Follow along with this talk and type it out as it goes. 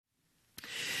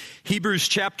Hebrews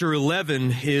chapter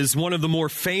 11 is one of the more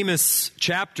famous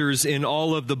chapters in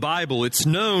all of the Bible. It's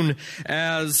known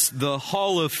as the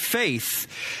Hall of Faith,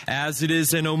 as it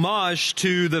is an homage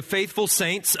to the faithful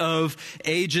saints of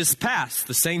ages past,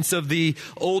 the saints of the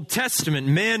Old Testament,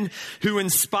 men who, in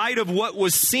spite of what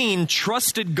was seen,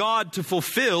 trusted God to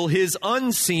fulfill His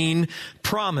unseen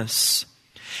promise.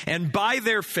 And by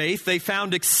their faith, they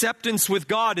found acceptance with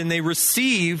God and they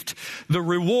received the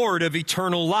reward of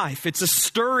eternal life. It's a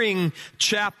stirring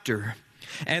chapter.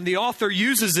 And the author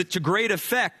uses it to great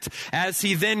effect as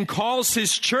he then calls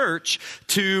his church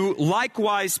to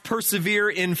likewise persevere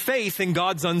in faith in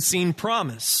God's unseen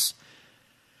promise.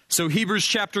 So Hebrews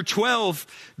chapter 12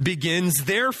 begins,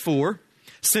 therefore,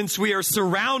 since we are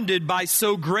surrounded by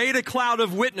so great a cloud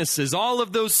of witnesses, all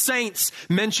of those saints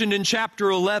mentioned in chapter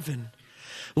 11,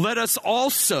 let us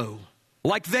also,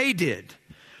 like they did,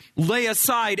 lay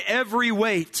aside every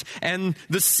weight and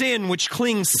the sin which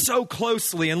clings so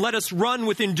closely, and let us run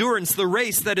with endurance the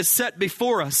race that is set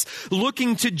before us,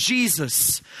 looking to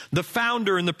Jesus, the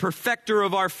founder and the perfecter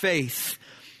of our faith,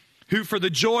 who for the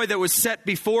joy that was set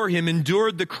before him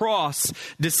endured the cross,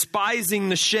 despising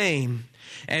the shame,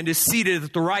 and is seated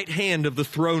at the right hand of the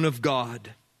throne of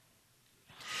God.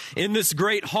 In this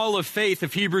great hall of faith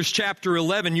of Hebrews chapter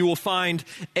 11, you will find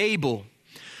Abel,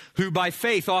 who by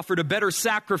faith offered a better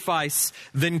sacrifice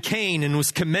than Cain and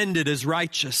was commended as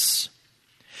righteous.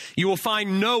 You will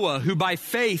find Noah, who by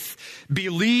faith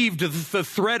believed the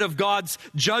threat of God's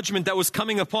judgment that was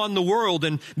coming upon the world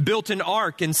and built an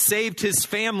ark and saved his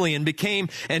family and became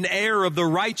an heir of the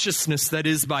righteousness that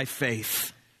is by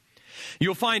faith.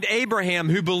 You'll find Abraham,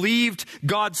 who believed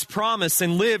God's promise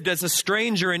and lived as a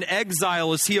stranger in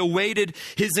exile as he awaited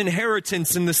his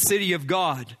inheritance in the city of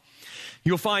God.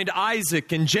 You'll find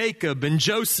Isaac and Jacob and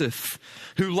Joseph,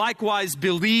 who likewise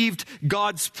believed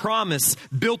God's promise,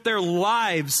 built their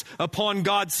lives upon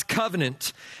God's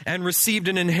covenant, and received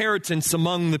an inheritance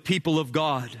among the people of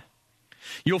God.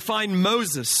 You'll find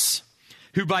Moses,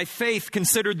 who by faith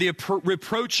considered the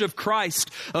reproach of Christ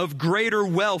of greater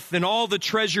wealth than all the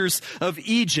treasures of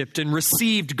Egypt and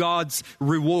received God's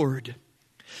reward.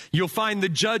 You'll find the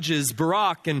judges,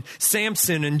 Barak and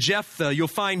Samson and Jephthah. You'll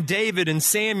find David and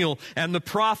Samuel and the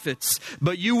prophets.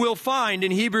 But you will find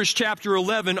in Hebrews chapter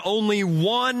 11 only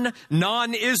one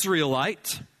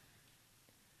non-Israelite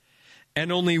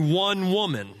and only one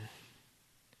woman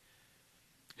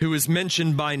who is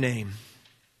mentioned by name.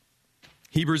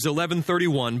 Hebrews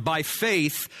 11:31, by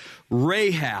faith,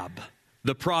 Rahab,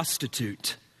 the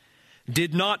prostitute,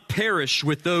 did not perish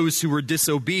with those who were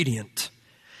disobedient,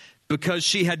 because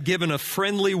she had given a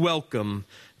friendly welcome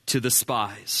to the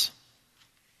spies.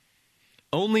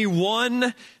 Only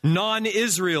one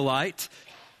non-Israelite,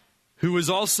 who is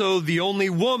also the only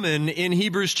woman in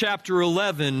Hebrews chapter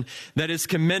 11 that is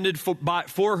commended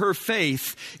for her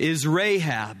faith, is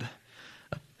Rahab,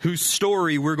 whose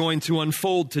story we're going to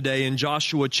unfold today in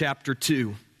Joshua chapter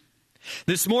 2.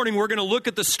 This morning we're going to look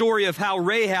at the story of how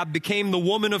Rahab became the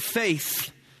woman of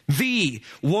faith, the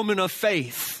woman of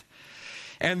faith,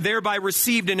 and thereby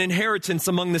received an inheritance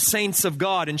among the saints of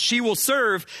God. And she will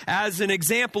serve as an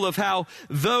example of how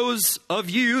those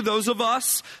of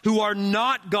us who are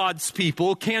not God's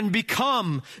people can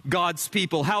become God's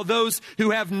people. How those who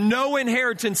have no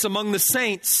inheritance among the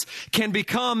saints can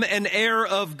become an heir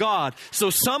of God.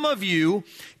 So some of you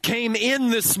came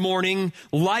in this morning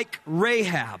like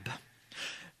Rahab.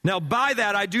 Now, by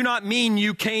that, I do not mean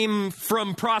you came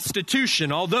from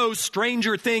prostitution, although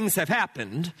stranger things have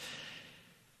happened.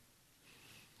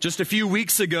 Just a few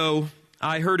weeks ago,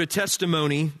 I heard a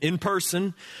testimony in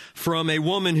person from a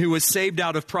woman who was saved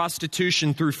out of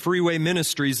prostitution through Freeway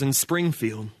Ministries in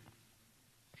Springfield.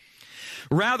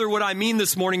 Rather, what I mean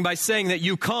this morning by saying that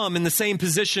you come in the same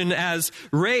position as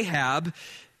Rahab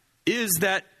is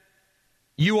that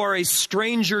you are a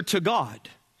stranger to God.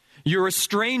 You're a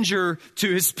stranger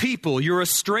to His people. You're a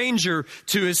stranger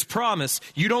to His promise.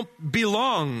 You don't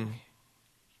belong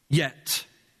yet.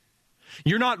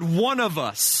 You're not one of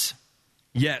us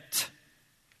yet.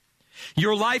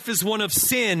 Your life is one of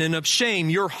sin and of shame.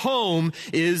 Your home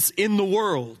is in the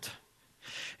world.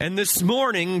 And this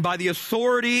morning, by the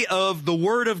authority of the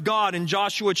Word of God in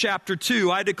Joshua chapter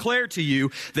 2, I declare to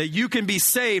you that you can be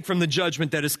saved from the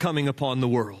judgment that is coming upon the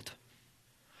world.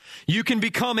 You can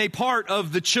become a part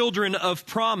of the children of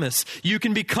promise. You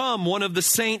can become one of the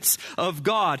saints of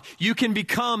God. You can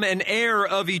become an heir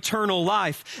of eternal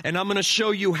life. And I'm going to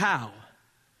show you how.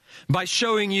 By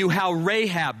showing you how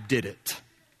Rahab did it.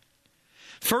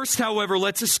 First, however,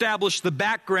 let's establish the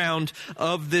background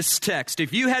of this text.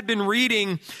 If you had been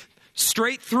reading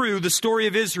straight through the story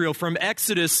of Israel from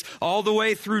Exodus all the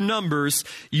way through Numbers,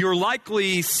 you're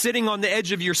likely sitting on the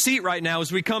edge of your seat right now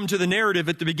as we come to the narrative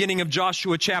at the beginning of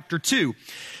Joshua chapter 2.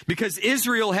 Because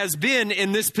Israel has been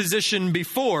in this position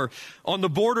before on the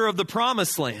border of the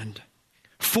Promised Land.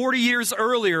 40 years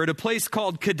earlier at a place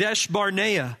called Kadesh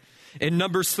Barnea in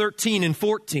Numbers 13 and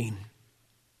 14.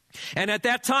 And at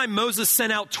that time, Moses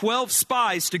sent out 12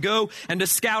 spies to go and to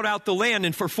scout out the land.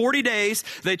 And for 40 days,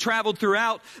 they traveled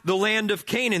throughout the land of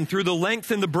Canaan, through the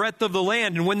length and the breadth of the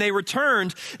land. And when they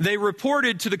returned, they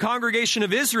reported to the congregation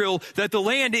of Israel that the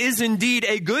land is indeed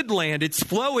a good land. It's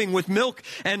flowing with milk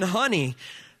and honey.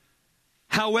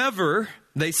 However,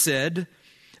 they said,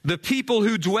 the people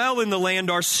who dwell in the land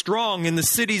are strong, and the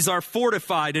cities are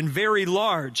fortified and very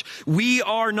large. We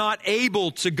are not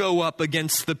able to go up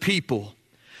against the people,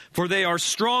 for they are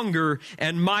stronger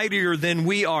and mightier than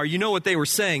we are. You know what they were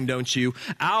saying, don't you?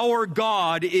 Our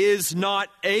God is not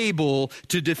able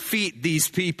to defeat these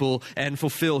people and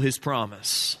fulfill his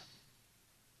promise.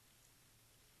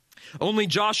 Only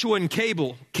Joshua and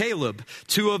Caleb,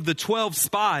 2 of the 12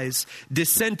 spies,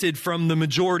 dissented from the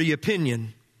majority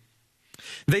opinion.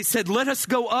 They said, let us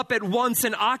go up at once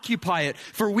and occupy it,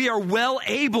 for we are well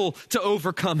able to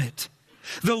overcome it.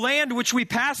 The land which we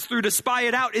pass through to spy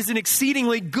it out is an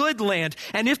exceedingly good land.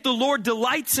 And if the Lord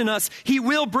delights in us, he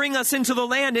will bring us into the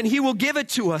land and he will give it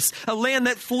to us, a land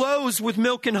that flows with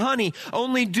milk and honey.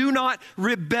 Only do not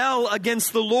rebel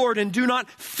against the Lord and do not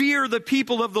fear the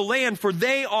people of the land, for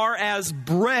they are as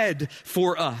bread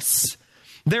for us.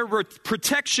 Their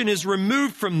protection is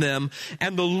removed from them,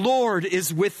 and the Lord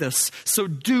is with us. So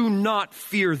do not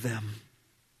fear them.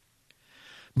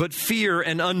 But fear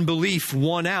and unbelief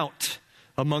won out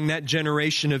among that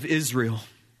generation of Israel.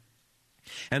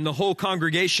 And the whole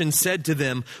congregation said to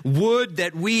them, would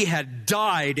that we had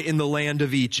died in the land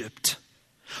of Egypt.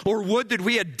 Or would that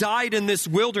we had died in this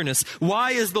wilderness.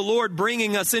 Why is the Lord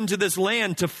bringing us into this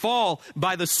land to fall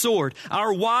by the sword?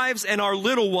 Our wives and our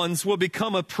little ones will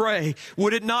become a prey.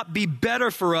 Would it not be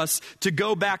better for us to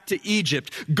go back to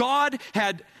Egypt? God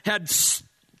had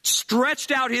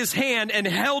stretched out his hand and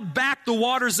held back the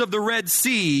waters of the Red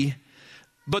Sea,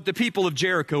 but the people of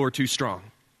Jericho are too strong.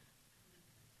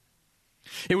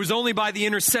 It was only by the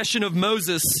intercession of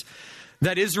Moses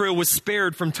that Israel was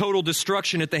spared from total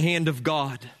destruction at the hand of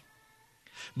God.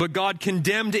 But God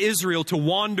condemned Israel to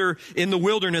wander in the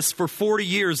wilderness for 40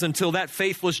 years until that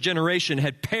faithless generation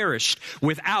had perished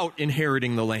without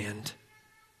inheriting the land.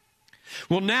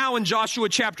 Well, now in Joshua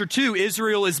chapter 2,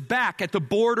 Israel is back at the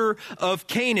border of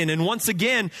Canaan. And once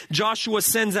again, Joshua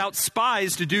sends out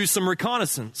spies to do some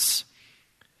reconnaissance.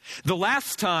 The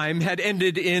last time had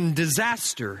ended in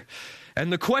disaster.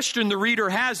 And the question the reader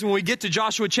has when we get to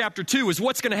Joshua chapter 2 is,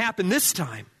 what's going to happen this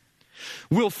time?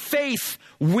 Will faith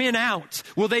win out?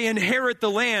 Will they inherit the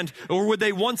land? Or would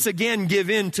they once again give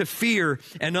in to fear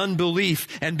and unbelief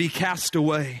and be cast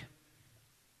away?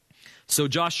 So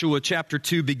Joshua chapter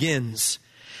 2 begins.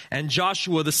 And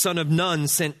Joshua the son of Nun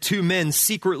sent 2 men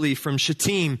secretly from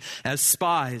Shittim as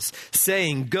spies,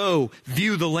 saying, go,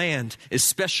 view the land,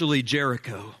 especially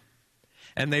Jericho.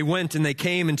 And they went and they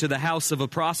came into the house of a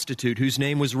prostitute whose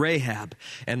name was Rahab,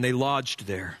 and they lodged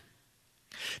there.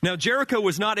 Now, Jericho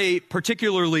was not a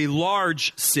particularly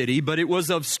large city, but it was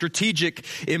of strategic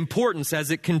importance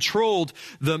as it controlled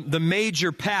the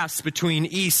major pass between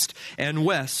east and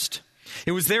west.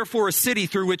 It was therefore a city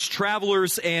through which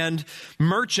travelers and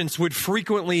merchants would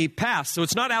frequently pass. So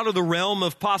it's not out of the realm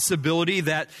of possibility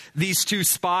that these 2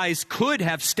 spies could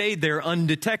have stayed there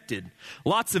undetected.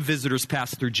 Lots of visitors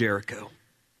passed through Jericho.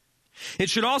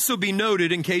 It should also be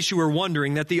noted, in case you were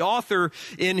wondering, that the author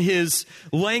in his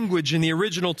language in the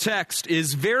original text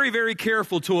is very, very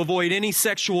careful to avoid any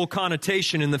sexual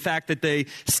connotation in the fact that they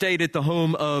stayed at the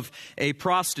home of a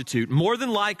prostitute. More than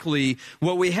likely,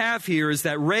 what we have here is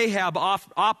that Rahab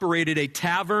operated a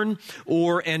tavern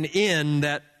or an inn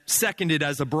that seconded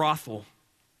as a brothel.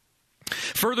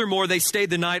 Furthermore, they stayed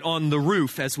the night on the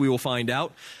roof, as we will find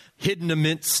out, hidden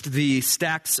amidst the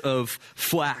stacks of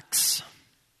flax.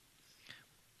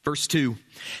 Verse 2,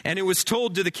 and it was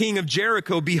told to the king of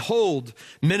Jericho, behold,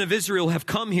 men of Israel have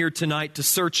come here tonight to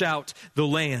search out the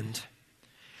land.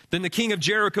 Then the king of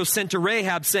Jericho sent to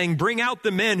Rahab, saying, bring out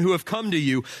the men who have come to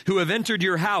you, who have entered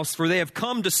your house, for they have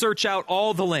come to search out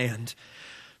all the land.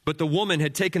 But the woman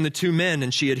had taken the 2 men,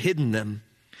 and she had hidden them.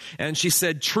 And she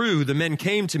said, true, the men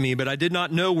came to me, but I did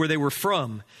not know where they were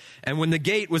from. And when the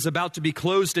gate was about to be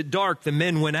closed at dark, the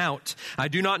men went out. I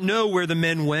do not know where the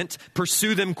men went.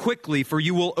 Pursue them quickly, for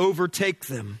you will overtake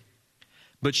them.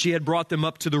 But she had brought them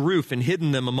up to the roof and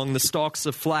hidden them among the stalks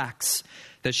of flax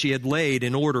that she had laid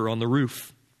in order on the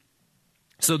roof.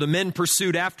 So the men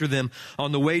pursued after them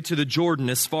on the way to the Jordan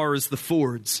as far as the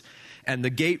fords, and the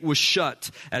gate was shut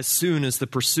as soon as the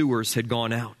pursuers had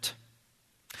gone out.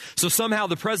 So somehow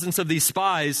the presence of these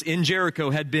spies in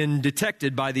Jericho had been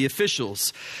detected by the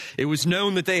officials. It was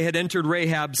known that they had entered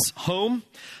Rahab's home.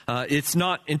 It's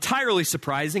not entirely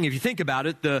surprising. If you think about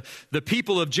it, the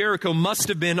people of Jericho must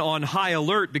have been on high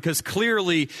alert, because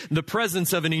clearly the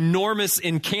presence of an enormous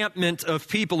encampment of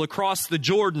people across the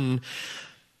Jordan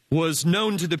was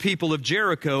known to the people of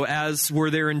Jericho, as were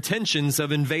their intentions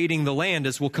of invading the land,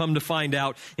 as we'll come to find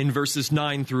out in verses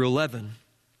 9 through 11.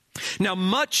 Now,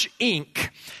 much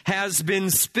ink has been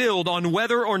spilled on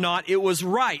whether or not it was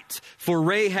right for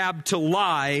Rahab to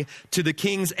lie to the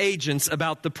king's agents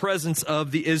about the presence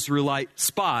of the Israelite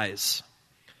spies.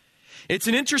 It's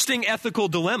an interesting ethical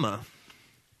dilemma.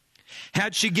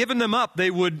 Had she given them up,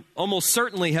 they would almost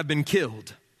certainly have been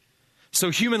killed. So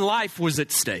human life was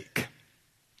at stake.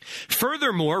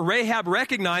 Furthermore, Rahab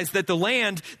recognized that the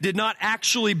land did not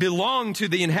actually belong to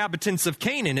the inhabitants of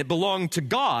Canaan. It belonged to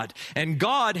God, and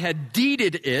God had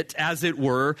deeded it, as it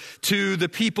were, to the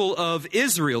people of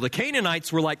Israel. The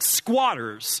Canaanites were like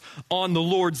squatters on the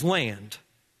Lord's land.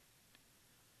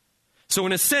 So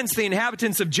in a sense, the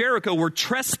inhabitants of Jericho were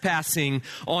trespassing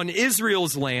on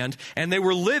Israel's land, and they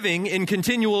were living in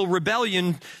continual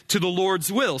rebellion to the Lord's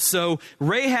will. So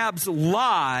Rahab's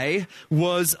lie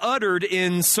was uttered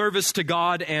in service to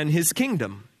God and his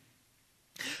kingdom.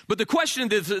 But the question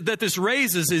that this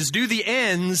raises is, do the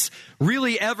ends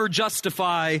really ever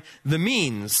justify the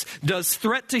means? Does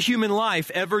threat to human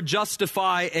life ever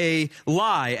justify a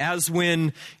lie? As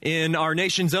when in our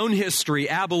nation's own history,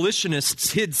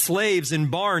 abolitionists hid slaves in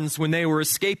barns when they were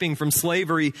escaping from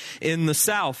slavery in the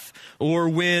South. Or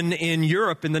when in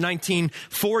Europe in the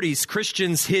 1940s,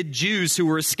 Christians hid Jews who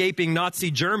were escaping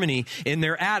Nazi Germany in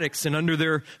their attics and under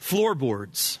their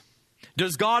floorboards.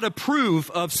 Does God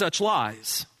approve of such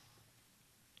lies?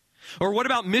 Or what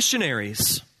about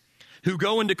missionaries who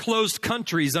go into closed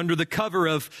countries under the cover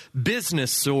of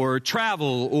business or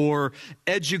travel or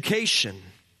education,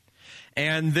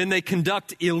 and then they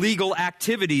conduct illegal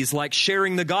activities like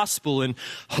sharing the gospel and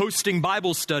hosting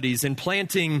Bible studies and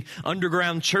planting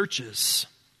underground churches?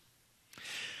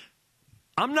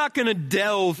 I'm not going to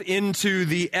delve into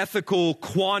the ethical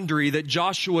quandary that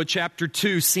Joshua chapter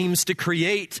 2 seems to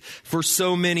create for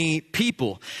so many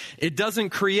people. It doesn't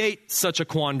create such a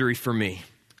quandary for me.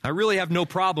 I really have no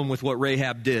problem with what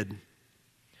Rahab did.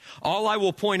 All I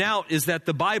will point out is that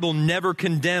the Bible never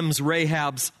condemns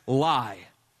Rahab's lie.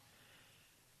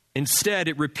 Instead,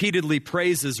 it repeatedly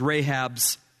praises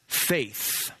Rahab's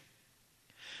faith,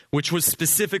 which was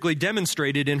specifically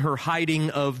demonstrated in her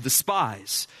hiding of the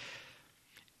spies.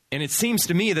 And it seems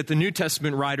to me that the New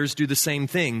Testament writers do the same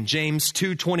thing. James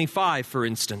 2:25, for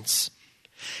instance.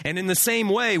 And in the same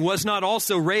way, was not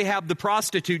also Rahab the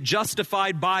prostitute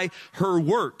justified by her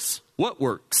works? What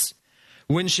works?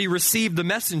 When she received the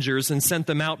messengers and sent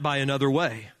them out by another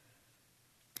way.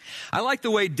 I like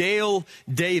the way Dale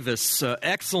Davis,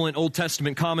 excellent Old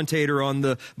Testament commentator on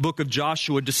the book of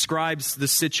Joshua, describes the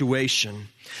situation.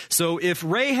 So if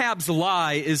Rahab's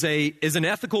lie is an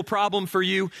ethical problem for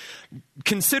you,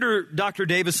 consider Dr.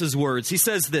 Davis's words. He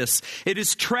says this: "It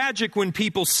is tragic when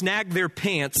people snag their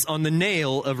pants on the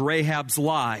nail of Rahab's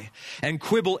lie and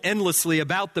quibble endlessly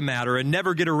about the matter and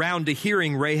never get around to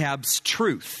hearing Rahab's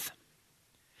truth,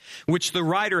 which the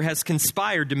writer has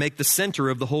conspired to make the center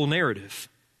of the whole narrative.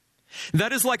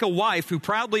 That is like a wife who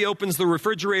proudly opens the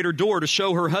refrigerator door to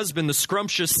show her husband the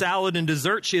scrumptious salad and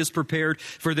dessert she has prepared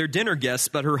for their dinner guests,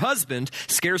 but her husband,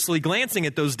 scarcely glancing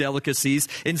at those delicacies,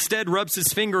 instead rubs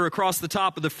his finger across the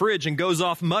top of the fridge and goes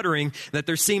off muttering that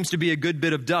there seems to be a good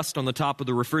bit of dust on the top of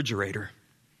the refrigerator.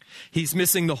 He's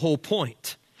missing the whole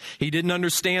point. He didn't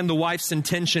understand the wife's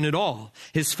intention at all.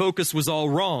 His focus was all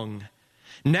wrong.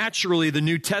 Naturally, the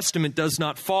New Testament does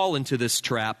not fall into this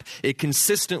trap. It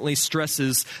consistently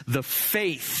stresses the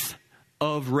faith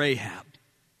of Rahab.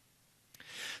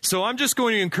 So I'm just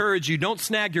going to encourage you, don't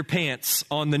snag your pants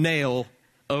on the nail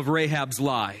of Rahab's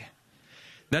lie.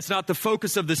 That's not the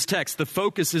focus of this text. The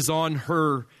focus is on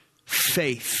her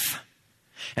faith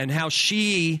and how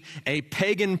she, a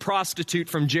pagan prostitute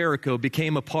from Jericho,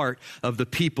 became a part of the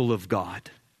people of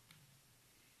God.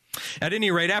 At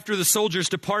any rate, after the soldiers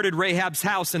departed Rahab's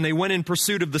house and they went in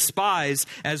pursuit of the spies,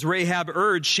 as Rahab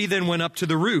urged, she then went up to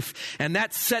the roof. And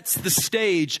that sets the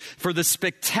stage for the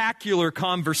spectacular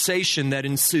conversation that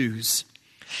ensues.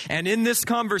 And in this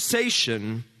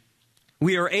conversation,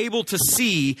 we are able to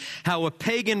see how a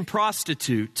pagan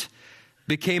prostitute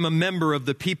became a member of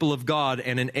the people of God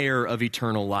and an heir of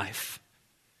eternal life.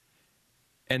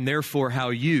 And therefore how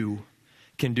you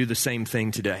can do the same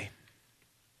thing today.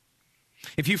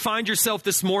 If you find yourself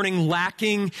this morning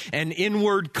lacking an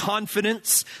inward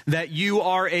confidence that you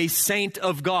are a saint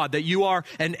of God, that you are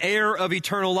an heir of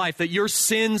eternal life, that your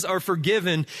sins are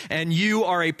forgiven and you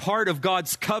are a part of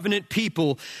God's covenant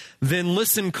people, then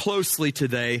listen closely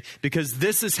today, because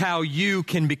this is how you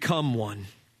can become one.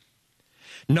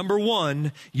 Number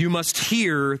one, you must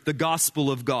hear the gospel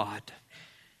of God.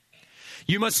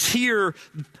 You must hear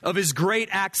of his great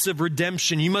acts of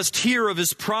redemption. You must hear of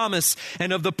his promise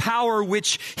and of the power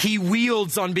which he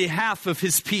wields on behalf of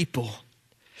his people.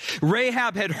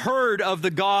 Rahab had heard of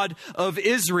the God of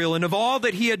Israel and of all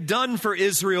that he had done for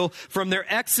Israel from their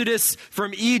exodus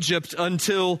from Egypt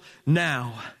until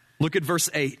now. Look at verse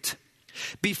 8.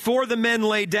 Before the men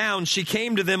lay down, she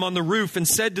came to them on the roof and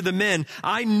said to the men,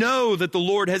 I know that the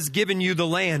Lord has given you the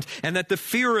land, and that the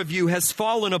fear of you has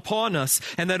fallen upon us,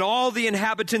 and that all the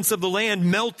inhabitants of the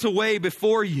land melt away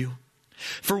before you.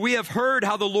 For we have heard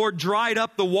how the Lord dried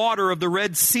up the water of the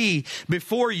Red Sea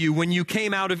before you when you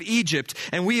came out of Egypt,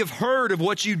 and we have heard of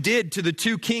what you did to the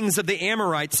two kings of the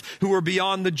Amorites who were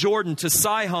beyond the Jordan, to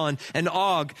Sihon and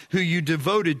Og, who you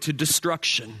devoted to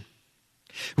destruction.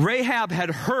 Rahab had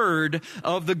heard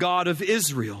of the God of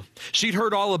Israel. She'd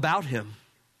heard all about him.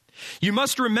 You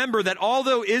must remember that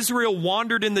although Israel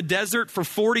wandered in the desert for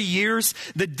 40 years,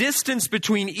 the distance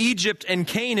between Egypt and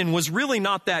Canaan was really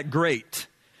not that great.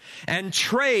 And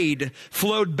trade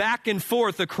flowed back and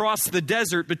forth across the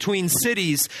desert between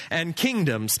cities and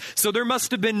kingdoms. So there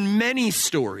must have been many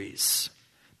stories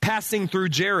passing through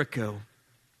Jericho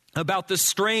about the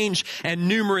strange and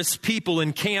numerous people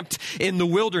encamped in the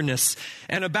wilderness,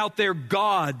 and about their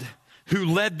God who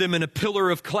led them in a pillar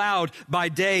of cloud by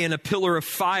day and a pillar of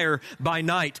fire by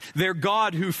night. Their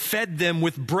God who fed them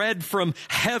with bread from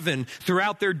heaven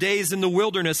throughout their days in the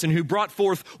wilderness, and who brought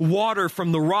forth water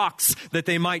from the rocks that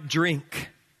they might drink.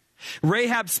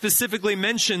 Rahab specifically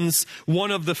mentions one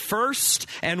of the first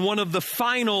and one of the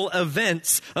final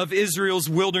events of Israel's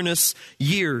wilderness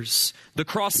years. The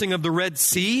crossing of the Red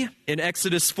Sea in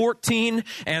Exodus 14,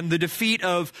 and the defeat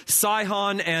of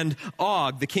Sihon and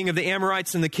Og, the king of the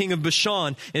Amorites and the king of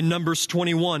Bashan, in Numbers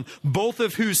 21, both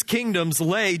of whose kingdoms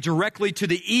lay directly to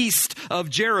the east of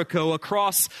Jericho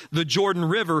across the Jordan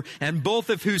River, and both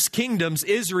of whose kingdoms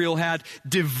Israel had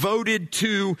devoted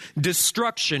to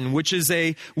destruction, which is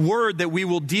a word that we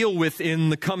will deal with in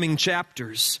the coming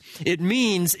chapters. It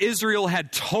means Israel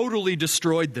had totally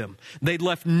destroyed them. They'd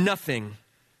left nothing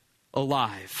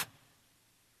alive.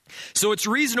 So it's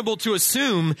reasonable to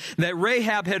assume that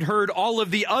Rahab had heard all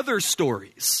of the other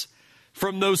stories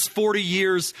from those 40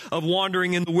 years of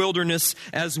wandering in the wilderness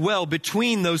as well,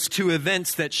 between those two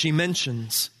events that she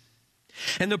mentions.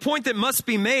 And the point that must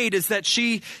be made is that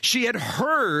she had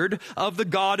heard of the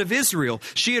God of Israel.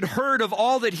 She had heard of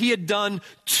all that he had done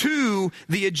to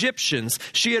the Egyptians.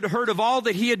 She had heard of all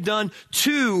that he had done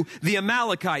to the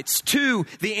Amalekites, to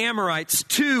the Amorites,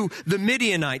 to the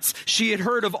Midianites. She had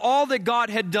heard of all that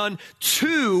God had done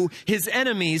to his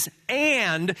enemies,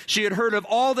 and she had heard of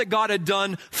all that God had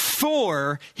done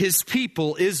for his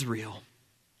people, Israel.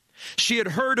 She had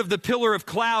heard of the pillar of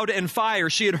cloud and fire.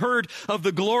 She had heard of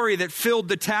the glory that filled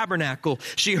the tabernacle.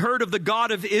 She heard of the God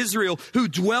of Israel who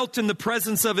dwelt in the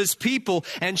presence of his people,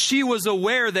 and she was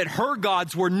aware that her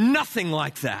gods were nothing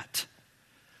like that.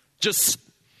 Just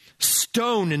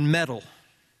stone and metal.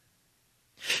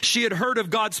 She had heard of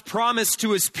God's promise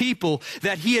to his people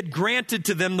that he had granted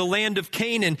to them the land of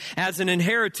Canaan as an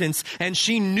inheritance, and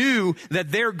she knew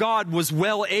that their God was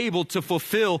well able to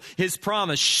fulfill his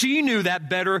promise. She knew that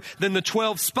better than the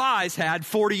 12 spies had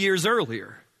 40 years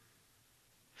earlier.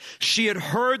 She had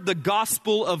heard the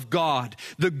gospel of God,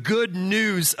 the good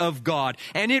news of God,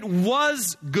 and it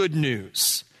was good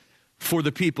news for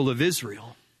the people of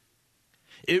Israel.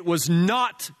 It was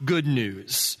not good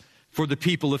news for the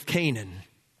people of Canaan.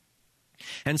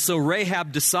 And so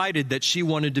Rahab decided that she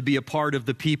wanted to be a part of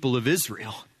the people of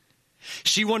Israel.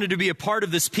 She wanted to be a part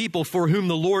of this people for whom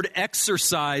the Lord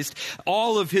exercised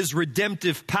all of his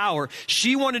redemptive power.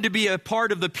 She wanted to be a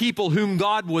part of the people whom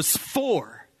God was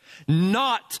for,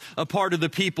 not a part of the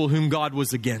people whom God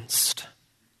was against.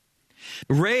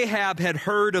 Rahab had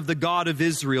heard of the God of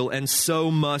Israel, and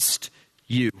so must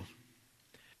you.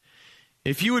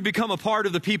 If you would become a part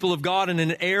of the people of God and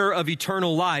an heir of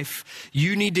eternal life,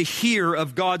 you need to hear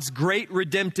of God's great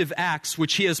redemptive acts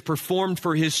which he has performed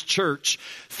for his church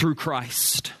through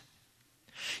Christ.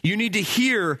 You need to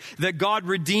hear that God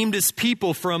redeemed his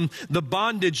people from the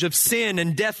bondage of sin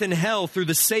and death and hell through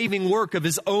the saving work of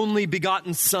his only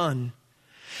begotten Son.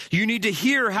 You need to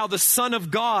hear how the Son of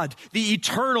God, the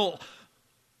eternal,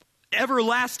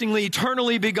 everlastingly,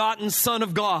 eternally begotten Son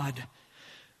of God,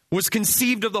 was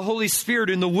conceived of the Holy Spirit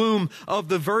in the womb of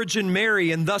the Virgin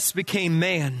Mary and thus became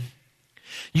man.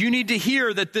 You need to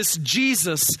hear that this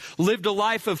Jesus lived a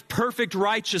life of perfect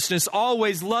righteousness,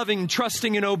 always loving,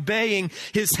 trusting, and obeying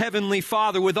his heavenly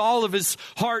Father with all of his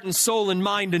heart and soul and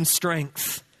mind and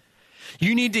strength.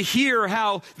 You need to hear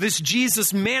how this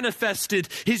Jesus manifested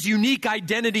his unique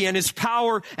identity and his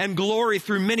power and glory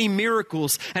through many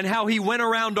miracles, and how he went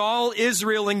around all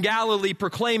Israel and Galilee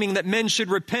proclaiming that men should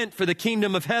repent, for the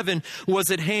kingdom of heaven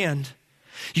was at hand.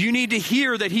 You need to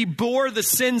hear that he bore the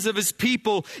sins of his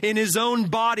people in his own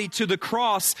body to the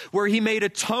cross, where he made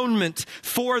atonement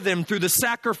for them through the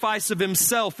sacrifice of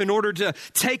himself in order to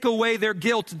take away their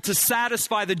guilt and to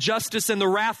satisfy the justice and the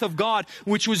wrath of God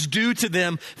which was due to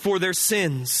them for their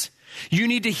sins. You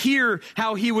need to hear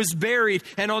how he was buried,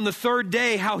 and on the third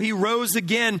day how he rose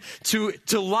again to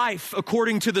life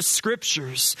according to the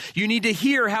scriptures. You need to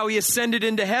hear how he ascended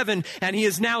into heaven and he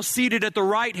is now seated at the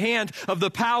right hand of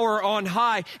the power on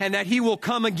high, and that he will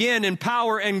come again in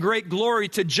power and great glory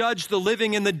to judge the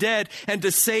living and the dead and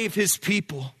to save his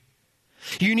people.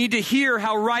 You need to hear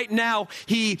how right now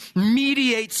he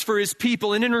mediates for his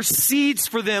people and intercedes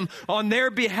for them on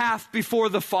their behalf before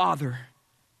the Father.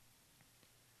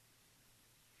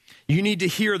 You need to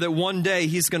hear that one day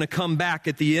he's going to come back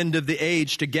at the end of the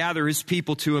age to gather his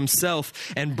people to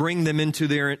himself and bring them into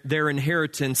their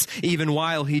inheritance, even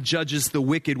while he judges the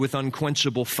wicked with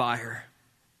unquenchable fire.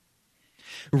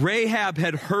 Rahab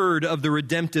had heard of the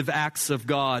redemptive acts of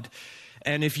God,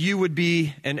 and if you would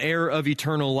be an heir of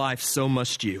eternal life, so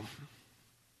must you.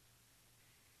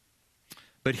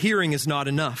 But hearing is not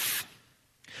enough.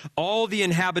 All the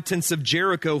inhabitants of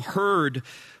Jericho heard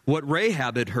what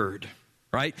Rahab had heard.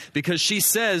 Right? Because she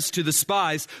says to the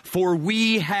spies, for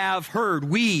we have heard,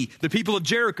 we, the people of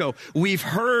Jericho, we've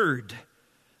heard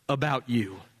about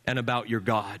you and about your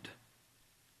God.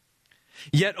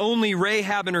 Yet only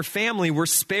Rahab and her family were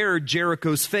spared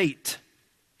Jericho's fate.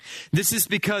 This is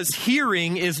because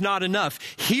hearing is not enough.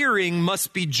 Hearing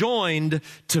must be joined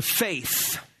to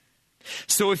faith.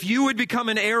 So if you would become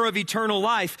an heir of eternal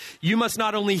life, you must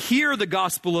not only hear the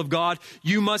gospel of God,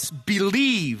 you must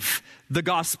believe the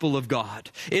gospel of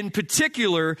God. In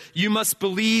particular, you must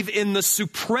believe in the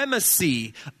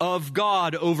supremacy of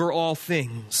God over all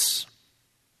things.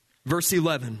 Verse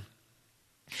 11.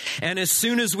 And as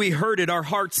soon as we heard it, our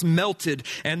hearts melted,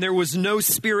 and there was no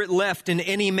spirit left in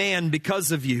any man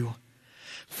because of you.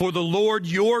 For the Lord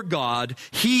your God,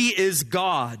 he is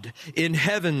God in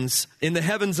the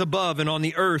heavens above and on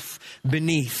the earth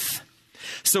beneath.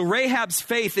 So Rahab's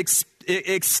faith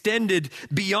extended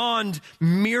beyond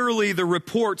merely the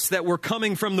reports that were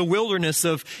coming from the wilderness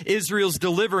of Israel's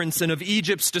deliverance and of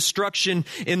Egypt's destruction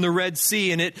in the Red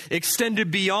Sea. And it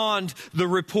extended beyond the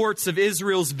reports of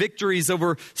Israel's victories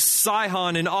over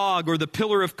Sihon and Og, or the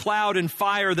pillar of cloud and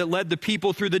fire that led the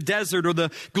people through the desert, or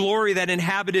the glory that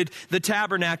inhabited the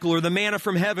tabernacle, or the manna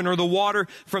from heaven, or the water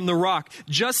from the rock.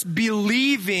 Just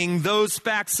believing those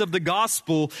facts of the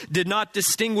gospel did not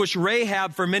distinguish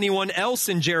Rahab from anyone else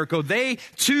in Jericho. They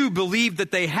too believed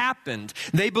that they happened.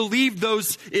 They believed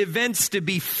those events to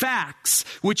be facts,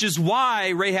 which is why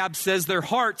Rahab says their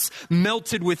hearts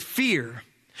melted with fear.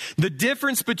 The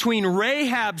difference between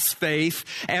Rahab's faith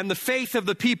and the faith of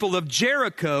the people of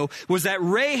Jericho was that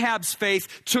Rahab's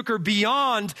faith took her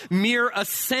beyond mere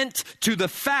assent to the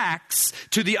facts,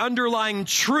 to the underlying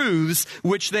truths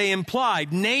which they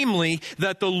implied, namely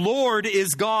that the Lord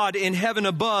is God in heaven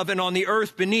above and on the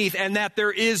earth beneath, and that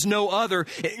there is no other,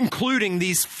 including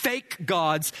these fake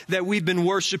gods that we've been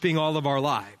worshiping all of our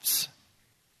lives.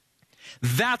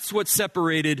 That's what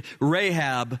separated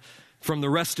Rahab from the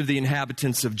rest of the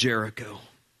inhabitants of Jericho.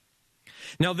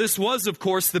 Now, this was, of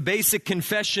course, the basic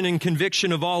confession and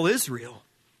conviction of all Israel.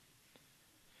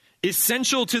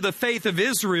 Essential to the faith of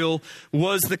Israel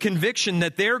was the conviction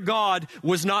that their God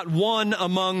was not one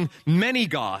among many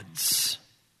gods,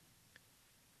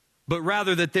 but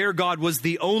rather that their God was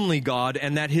the only God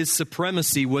and that his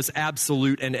supremacy was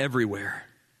absolute and everywhere.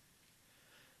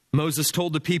 Moses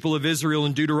told the people of Israel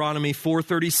in Deuteronomy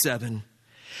 4:37,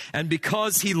 and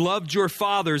because he loved your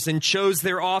fathers and chose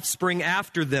their offspring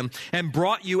after them and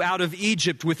brought you out of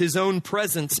Egypt with his own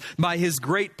presence by his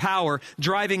great power,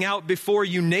 driving out before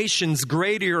you nations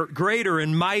greater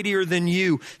and mightier than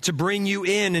you, to bring you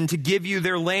in and to give you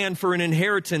their land for an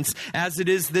inheritance as it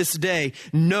is this day.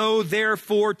 Know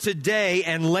therefore today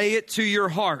and lay it to your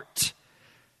heart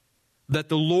that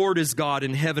the Lord is God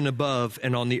in heaven above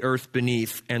and on the earth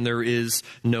beneath, and there is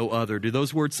no other. Do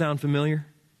those words sound familiar?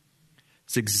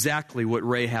 It's exactly what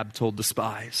Rahab told the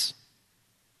spies.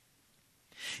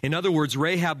 In other words,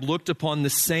 Rahab looked upon the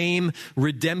same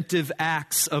redemptive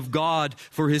acts of God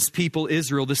for his people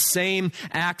Israel, the same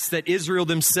acts that Israel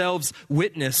themselves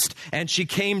witnessed, and she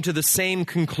came to the same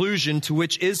conclusion to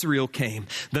which Israel came,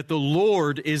 that the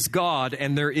Lord is God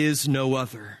and there is no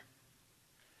other.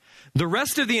 The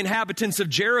rest of the inhabitants of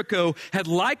Jericho had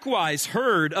likewise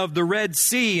heard of the Red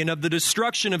Sea and of the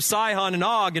destruction of Sihon and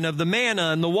Og and of the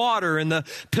manna and the water and the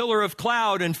pillar of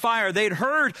cloud and fire. They'd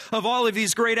heard of all of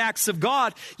these great acts of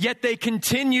God, yet they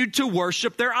continued to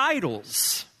worship their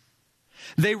idols.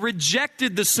 They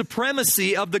rejected the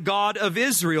supremacy of the God of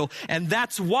Israel, and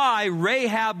that's why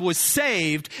Rahab was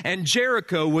saved and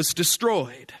Jericho was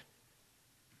destroyed.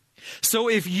 So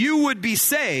if you would be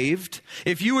saved,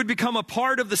 if you would become a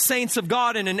part of the saints of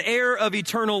God and an heir of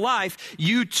eternal life,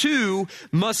 you too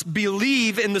must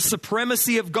believe in the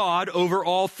supremacy of God over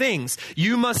all things.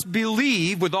 You must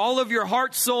believe with all of your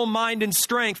heart, soul, mind, and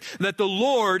strength that the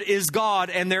Lord is God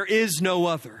and there is no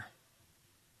other.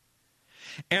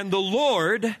 And the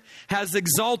Lord has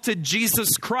exalted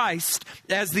Jesus Christ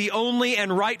as the only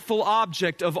and rightful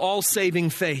object of all saving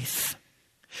faith.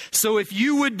 So if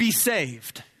you would be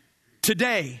saved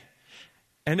today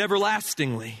and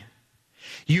everlastingly,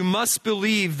 you must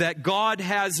believe that God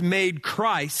has made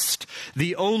Christ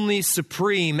the only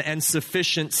supreme and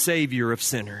sufficient Savior of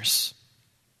sinners.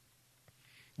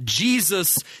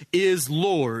 Jesus is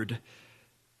Lord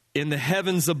in the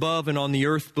heavens above and on the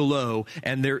earth below,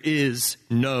 and there is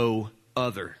no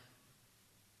other.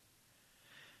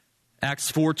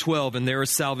 Acts 4:12, and there is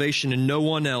salvation in no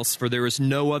one else, for there is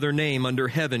no other name under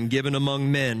heaven given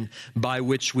among men by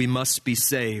which we must be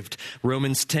saved.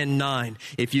 Romans 10:9,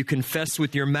 if you confess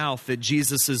with your mouth that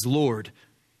Jesus is Lord,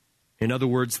 in other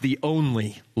words, the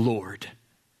only Lord,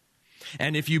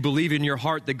 and if you believe in your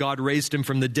heart that God raised him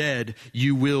from the dead,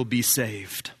 you will be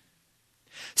saved.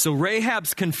 So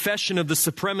Rahab's confession of the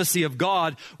supremacy of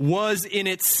God was in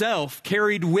itself,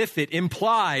 carried with it,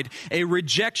 implied a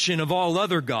rejection of all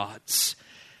other gods.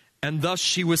 And thus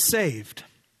she was saved.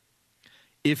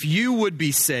 If you would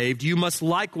be saved, you must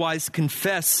likewise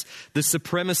confess the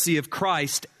supremacy of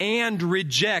Christ and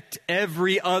reject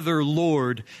every other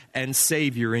Lord and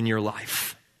Savior in your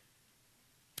life.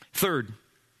 Third,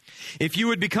 if you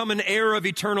would become an heir of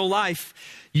eternal life,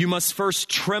 you must first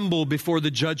tremble before the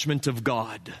judgment of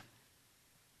God.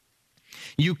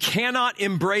 You cannot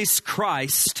embrace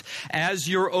Christ as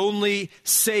your only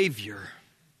Savior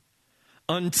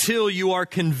until you are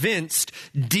convinced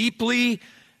deeply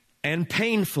and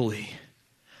painfully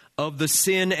of the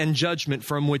sin and judgment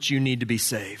from which you need to be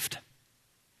saved.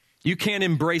 You can't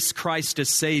embrace Christ as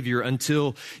Savior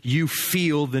until you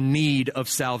feel the need of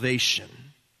salvation.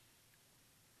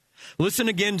 Listen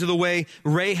again to the way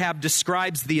Rahab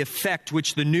describes the effect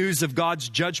which the news of God's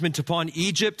judgment upon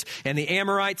Egypt and the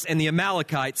Amorites and the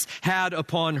Amalekites had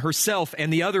upon herself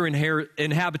and the other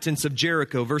inhabitants of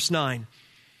Jericho. Verse 9.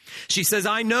 She says,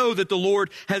 I know that the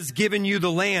Lord has given you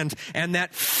the land, and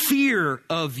that fear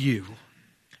of you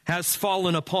has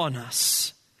fallen upon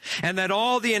us, and that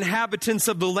all the inhabitants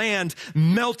of the land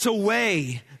melt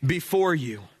away before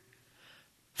you.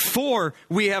 For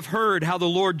we have heard how the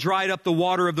Lord dried up the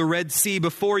water of the Red Sea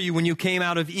before you when you came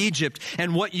out of Egypt,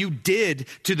 and what you did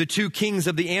to the two kings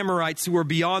of the Amorites who were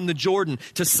beyond the Jordan,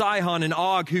 to Sihon and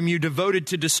Og, whom you devoted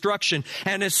to destruction.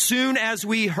 And as soon as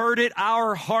we heard it,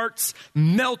 our hearts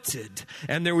melted,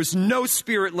 and there was no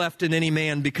spirit left in any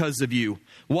man because of you.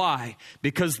 Why?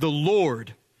 Because the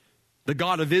Lord, the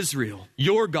God of Israel,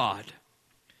 your God,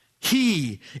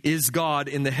 He is God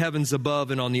in the heavens above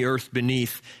and on the earth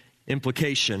beneath.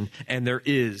 Implication, and there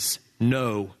is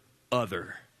no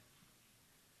other.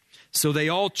 So they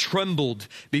all trembled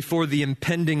before the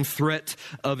impending threat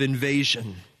of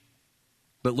invasion.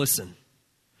 But listen,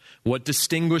 what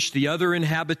distinguished the other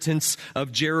inhabitants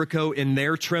of Jericho in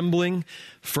their trembling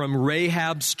from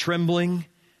Rahab's trembling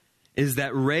is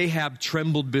that Rahab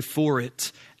trembled before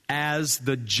it as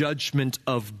the judgment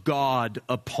of God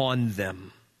upon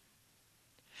them.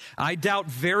 I doubt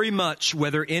very much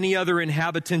whether any other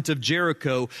inhabitant of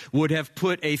Jericho would have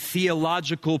put a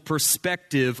theological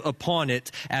perspective upon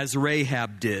it as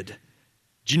Rahab did.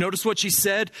 Did you notice what she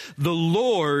said? The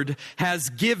Lord has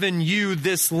given you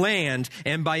this land,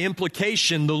 and by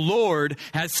implication, the Lord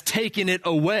has taken it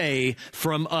away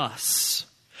from us.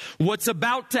 What's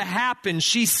about to happen,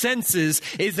 she senses,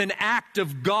 is an act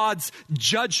of God's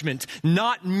judgment,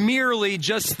 not merely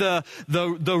just the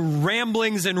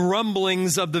ramblings and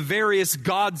rumblings of the various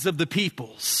gods of the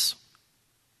peoples.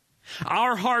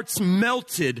 Our hearts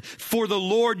melted for the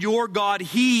Lord your God.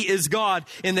 He is God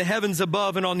in the heavens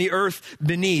above and on the earth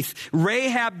beneath.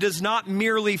 Rahab does not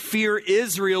merely fear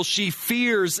Israel, she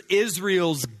fears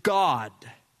Israel's God.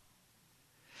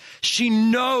 She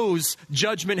knows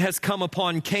judgment has come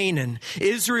upon Canaan.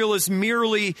 Israel is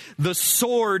merely the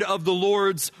sword of the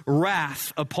Lord's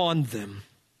wrath upon them.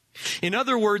 In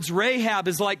other words, Rahab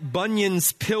is like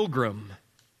Bunyan's Pilgrim.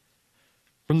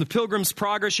 From the Pilgrim's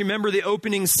Progress, you remember the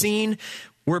opening scene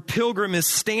where Pilgrim is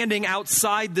standing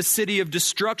outside the city of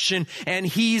destruction and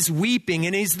he's weeping,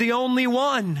 and he's the only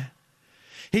one.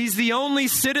 He's the only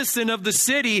citizen of the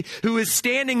city who is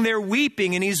standing there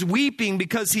weeping, and he's weeping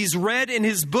because he's read in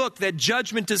his book that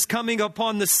judgment is coming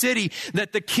upon the city,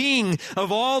 that the king of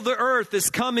all the earth is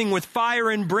coming with fire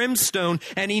and brimstone,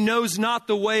 and he knows not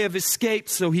the way of escape,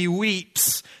 so he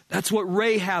weeps. That's what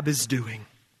Rahab is doing.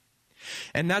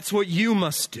 And that's what you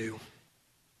must do.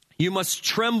 You must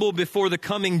tremble before the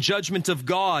coming judgment of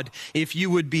God if you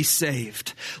would be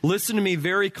saved. Listen to me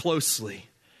very closely.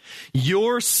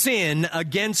 Your sin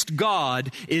against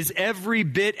God is every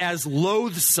bit as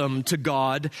loathsome to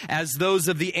God as those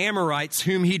of the Amorites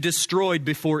whom he destroyed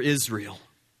before Israel.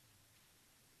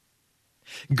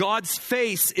 God's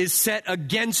face is set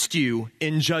against you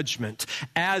in judgment,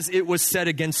 as it was set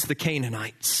against the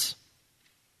Canaanites.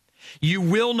 You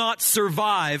will not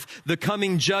survive the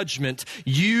coming judgment.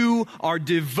 You are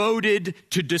devoted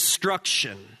to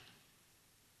destruction.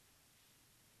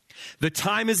 The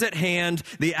time is at hand.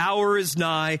 The hour is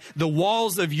nigh. The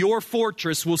walls of your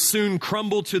fortress will soon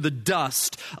crumble to the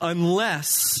dust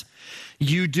unless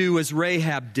you do as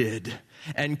Rahab did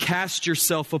and cast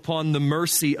yourself upon the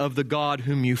mercy of the God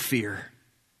whom you fear.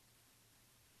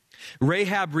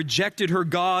 Rahab rejected her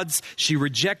gods, she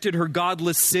rejected her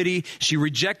godless city, she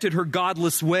rejected her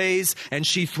godless ways, and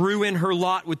she threw in her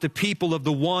lot with the people of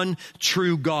the one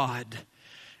true God.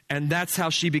 And that's how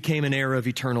she became an heir of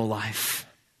eternal life.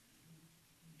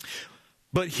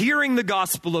 But hearing the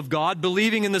gospel of God,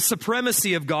 believing in the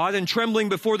supremacy of God, and trembling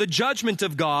before the judgment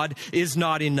of God is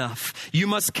not enough. You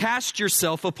must cast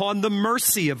yourself upon the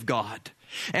mercy of God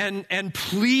and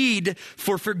plead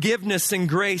for forgiveness and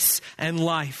grace and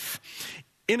life.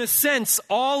 In a sense,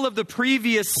 all of the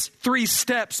previous three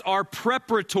steps are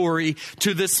preparatory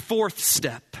to this fourth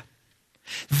step.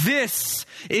 This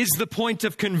is the point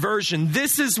of conversion.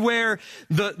 This is where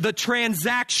the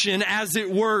transaction, as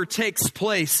it were, takes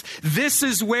place. This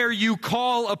is where you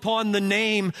call upon the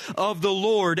name of the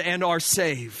Lord and are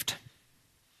saved.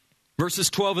 Verses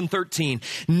 12 and 13.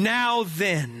 Now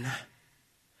then,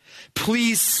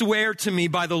 please swear to me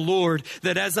by the Lord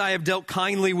that as I have dealt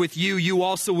kindly with you, you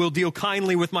also will deal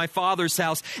kindly with my father's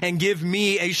house, and give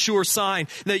me a sure sign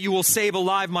that you will save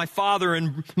alive my father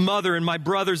and mother and my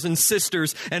brothers and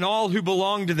sisters and all who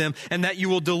belong to them, and that you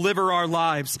will deliver our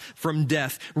lives from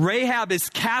death. Rahab is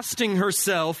casting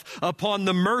herself upon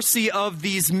the mercy of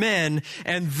these men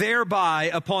and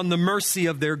thereby upon the mercy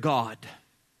of their God.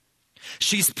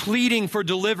 She's pleading for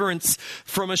deliverance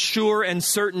from a sure and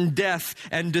certain death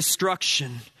and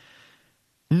destruction.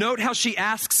 Note how she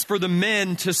asks for the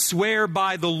men to swear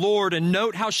by the Lord, and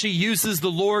note how she uses the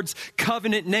Lord's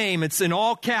covenant name. It's in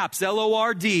all caps,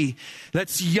 L-O-R-D.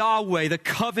 That's Yahweh, the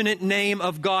covenant name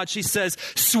of God. She says,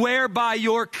 swear by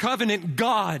your covenant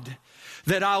God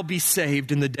that I'll be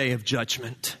saved in the day of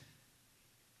judgment.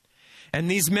 And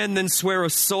these men then swear a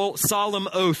solemn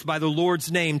oath by the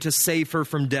Lord's name to save her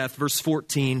from death. Verse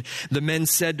 14, the men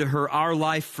said to her, our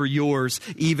life for yours,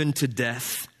 even to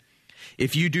death.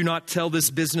 If you do not tell this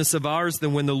business of ours,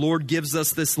 then when the Lord gives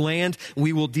us this land,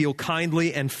 we will deal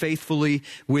kindly and faithfully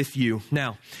with you.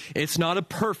 Now, it's not a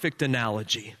perfect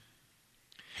analogy.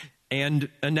 And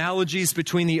analogies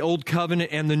between the old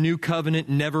covenant and the new covenant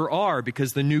never are,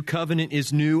 because the new covenant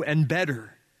is new and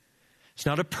better. It's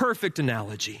not a perfect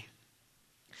analogy.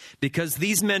 Because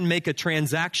these men make a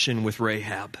transaction with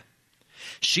Rahab.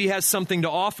 She has something to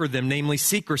offer them, namely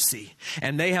secrecy.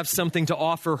 And they have something to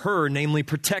offer her, namely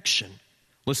protection.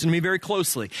 Listen to me very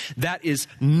closely. That is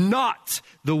not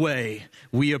the way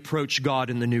we approach God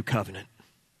in the new covenant.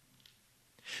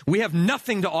 We have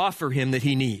nothing to offer him that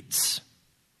he needs.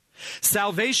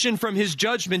 Salvation from his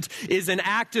judgment is an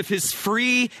act of his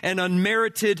free and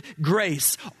unmerited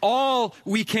grace. All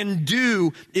we can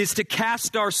do is to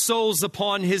cast our souls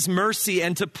upon his mercy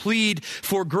and to plead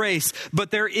for grace. But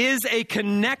there is a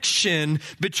connection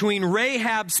between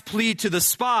Rahab's plea to the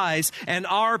spies and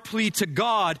our plea to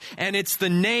God, and it's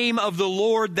the name of the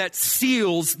Lord that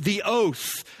seals the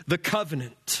oath, the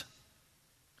covenant.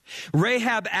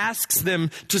 Rahab asks them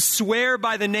to swear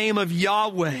by the name of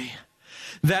Yahweh,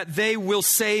 that they will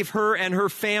save her and her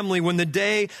family when the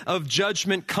day of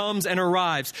judgment comes and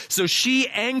arrives. So she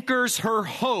anchors her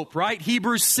hope, right?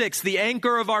 Hebrews 6, the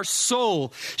anchor of our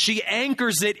soul. She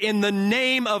anchors it in the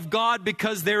name of God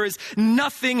because there is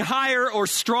nothing higher or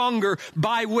stronger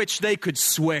by which they could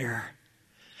swear.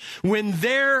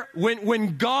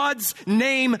 When God's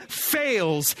name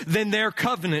fails, then their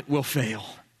covenant will fail.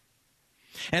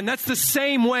 And that's the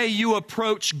same way you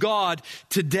approach God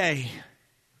today.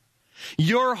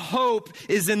 Your hope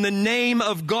is in the name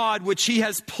of God, which He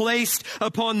has placed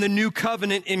upon the new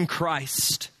covenant in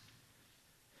Christ.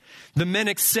 The men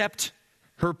accept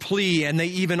her plea, and they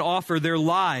even offer their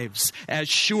lives as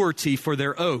surety for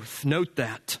their oath. Note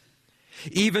that.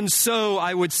 Even so,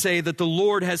 I would say that the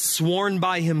Lord has sworn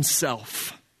by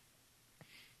Himself.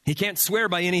 He can't swear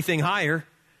by anything higher.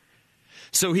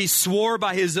 So He swore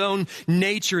by His own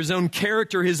nature, His own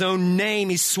character, His own name.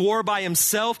 He swore by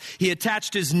Himself. He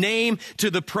attached His name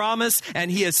to the promise, and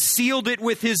He has sealed it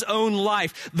with His own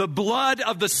life. The blood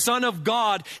of the Son of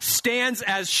God stands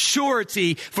as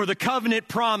surety for the covenant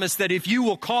promise that if you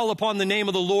will call upon the name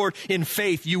of the Lord in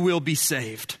faith, you will be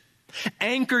saved.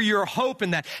 Anchor your hope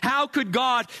in that. How could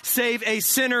God save a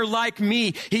sinner like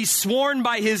me? He's sworn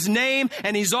by His name,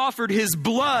 and He's offered His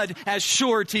blood as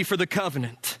surety for the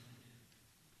covenant.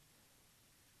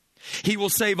 He will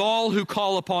save all who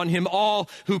call upon Him, all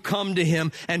who come to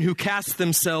Him, and who cast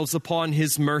themselves upon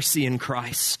His mercy in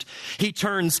Christ. He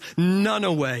turns none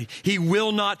away. He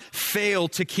will not fail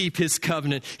to keep His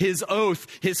covenant. His oath,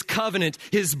 His covenant,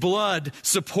 His blood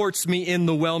supports me in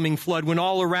the whelming flood. When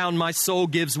all around my soul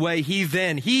gives way, He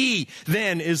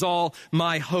then is all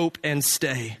my hope and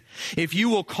stay. If you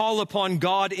will call upon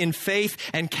God in faith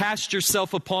and cast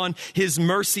yourself upon His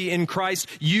mercy in Christ,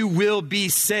 you will be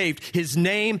saved. His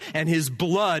name and His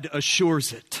blood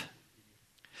assures it.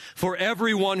 For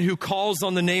everyone who calls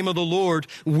on the name of the Lord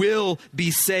will be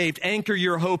saved. Anchor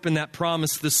your hope in that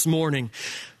promise this morning.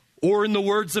 Or in the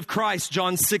words of Christ,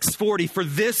 John 6:40, for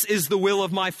this is the will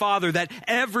of my Father, that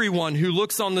everyone who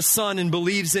looks on the Son and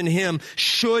believes in Him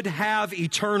should have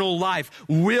eternal life,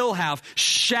 will have,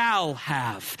 shall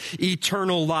have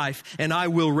eternal life, and I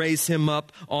will raise him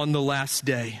up on the last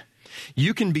day.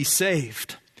 You can be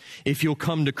saved if you'll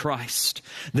come to Christ.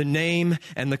 The name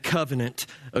and the covenant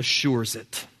assures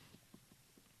it.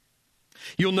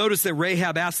 You'll notice that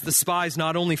Rahab asked the spies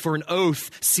not only for an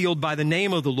oath sealed by the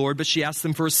name of the Lord, but she asked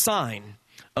them for a sign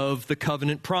of the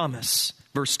covenant promise.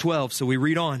 Verse 12, so we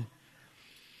read on.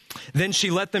 Then she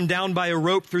let them down by a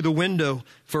rope through the window,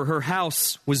 for her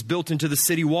house was built into the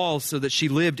city walls, so that she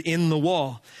lived in the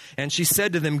wall. And she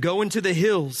said to them, go into the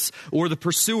hills, or the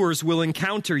pursuers will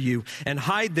encounter you, and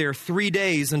hide there 3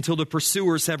 days until the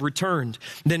pursuers have returned.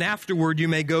 Then afterward you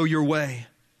may go your way.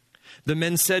 The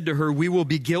men said to her, we will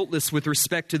be guiltless with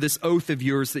respect to this oath of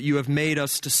yours that you have made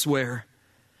us to swear.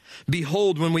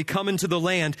 Behold, when we come into the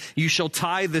land, you shall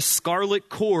tie this scarlet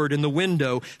cord in the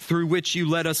window through which you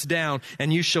let us down,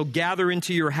 and you shall gather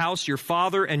into your house your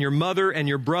father and your mother and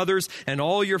your brothers and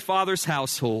all your father's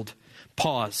household.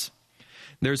 Pause.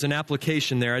 There's an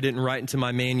application there I didn't write into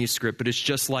my manuscript, but it's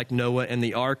just like Noah and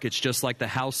the ark. It's just like the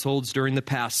households during the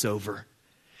Passover.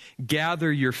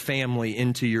 Gather your family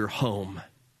into your home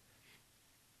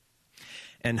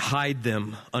and hide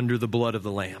them under the blood of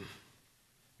the Lamb,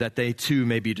 that they too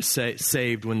may be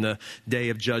saved when the day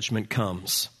of judgment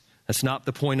comes. That's not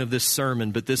the point of this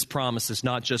sermon, but this promise is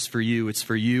not just for you, it's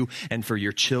for you and for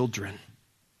your children,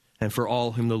 and for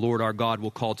all whom the Lord our God will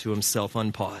call to Himself.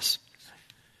 Unpause.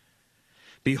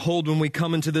 Behold, when we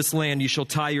come into this land, you shall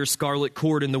tie your scarlet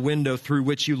cord in the window through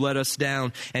which you let us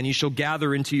down, and you shall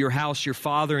gather into your house your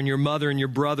father and your mother and your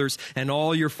brothers and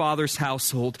all your father's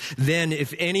household. Then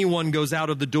if anyone goes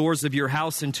out of the doors of your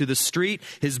house into the street,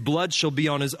 his blood shall be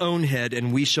on his own head,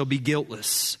 and we shall be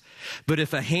guiltless. But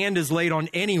if a hand is laid on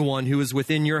anyone who is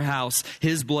within your house,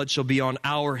 his blood shall be on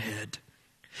our head.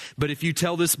 But if you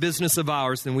tell this business of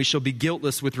ours, then we shall be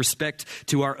guiltless with respect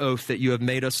to our oath that you have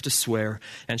made us to swear.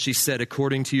 And she said,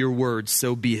 according to your words,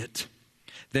 so be it.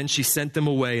 Then she sent them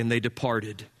away, and they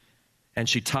departed. And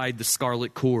she tied the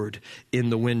scarlet cord in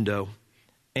the window.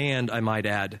 And, I might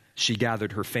add, she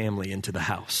gathered her family into the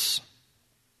house.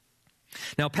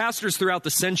 Now, pastors throughout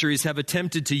the centuries have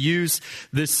attempted to use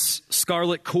this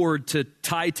scarlet cord to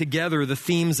tie together the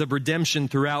themes of redemption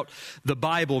throughout the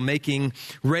Bible, making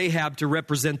Rahab to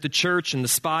represent the church and the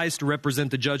spies to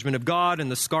represent the judgment of God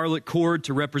and the scarlet cord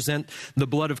to represent the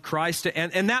blood of Christ.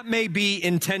 And that may be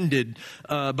intended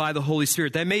by the Holy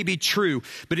Spirit. That may be true.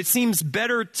 But it seems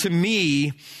better to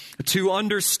me to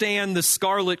understand the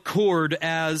scarlet cord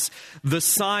as the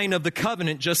sign of the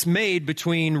covenant just made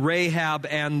between Rahab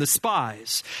and the spies.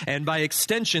 spies, and by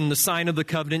extension, the sign of the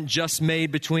covenant just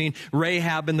made between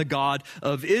Rahab and the God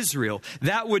of Israel.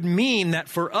 That would mean that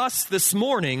for us this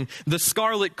morning, the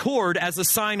scarlet cord as a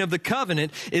sign of the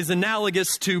covenant is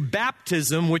analogous to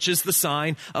baptism, which is the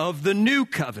sign of the new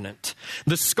covenant.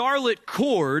 The scarlet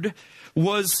cord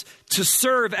was to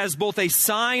serve as both a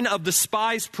sign of the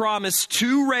spy's promise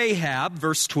to Rahab,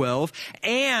 verse 12,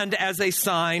 and as a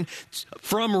sign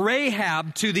from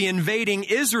Rahab to the invading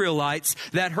Israelites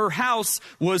that her house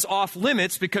was off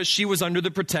limits because she was under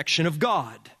the protection of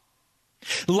God.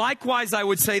 Likewise, I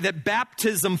would say that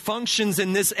baptism functions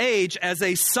in this age as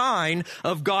a sign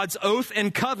of God's oath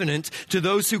and covenant to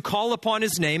those who call upon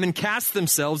His name and cast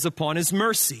themselves upon His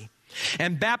mercy.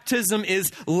 And baptism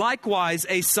is likewise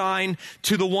a sign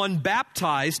to the one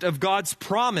baptized of God's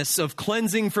promise of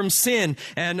cleansing from sin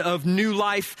and of new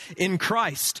life in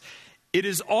Christ. It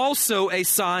is also a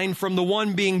sign from the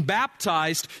one being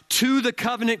baptized to the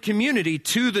covenant community,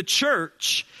 to the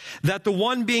church, that the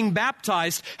one being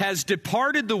baptized has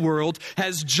departed the world,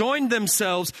 has joined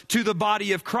themselves to the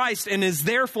body of Christ, and is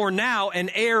therefore now an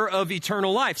heir of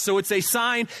eternal life. So it's a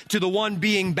sign to the one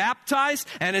being baptized,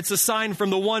 and it's a sign from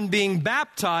the one being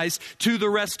baptized to the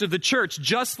rest of the church.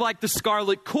 Just like the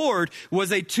scarlet cord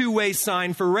was a two-way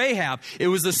sign for Rahab. It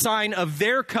was a sign of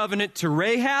their covenant to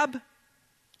Rahab,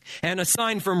 and a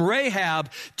sign from Rahab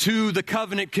to the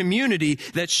covenant community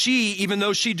that she, even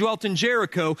though she dwelt in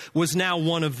Jericho, was now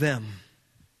one of them.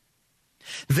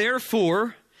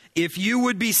 Therefore, if you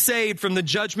would be saved from the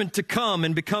judgment to come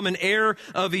and become an heir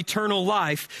of eternal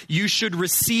life, you should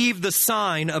receive the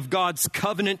sign of God's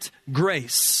covenant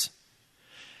grace.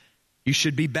 You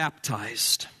should be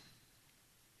baptized.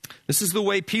 This is the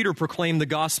way Peter proclaimed the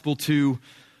gospel to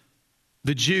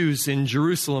the Jews in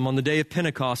Jerusalem on the day of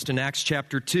Pentecost in Acts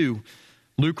chapter 2.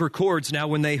 Luke records, now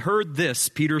when they heard this,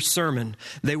 Peter's sermon,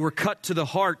 they were cut to the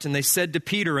heart, and they said to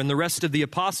Peter and the rest of the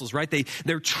apostles, right?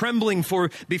 They're trembling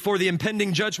before the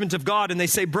impending judgment of God, and they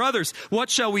say, brothers, what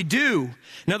shall we do?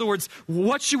 In other words,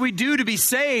 what should we do to be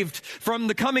saved from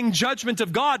the coming judgment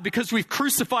of God? Because we've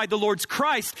crucified the Lord's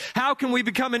Christ. How can we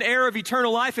become an heir of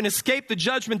eternal life and escape the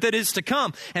judgment that is to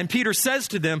come? And Peter says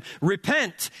to them,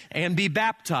 repent and be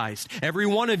baptized, every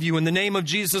one of you, in the name of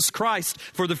Jesus Christ,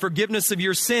 for the forgiveness of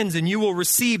your sins, and you will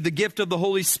receive the gift of the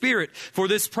Holy Spirit. For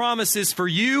this promise is for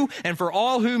you and for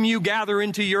all whom you gather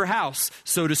into your house,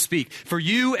 so to speak. For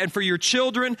you and for your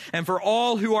children and for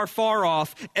all who are far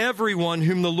off, everyone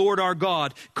whom the Lord our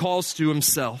God calls to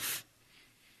Himself.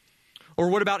 Or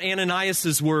what about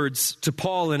Ananias' words to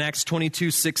Paul in Acts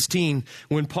 22:16,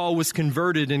 when Paul was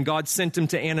converted and God sent him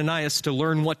to Ananias to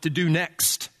learn what to do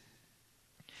next?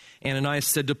 Ananias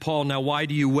said to Paul, now why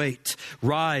do you wait?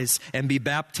 Rise and be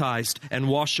baptized and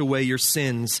wash away your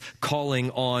sins, calling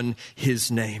on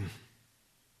His name.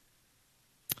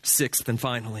 Sixth and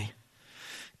finally,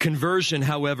 conversion,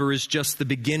 however, is just the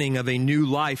beginning of a new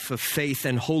life of faith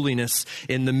and holiness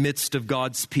in the midst of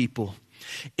God's people.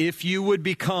 If you would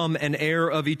become an heir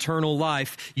of eternal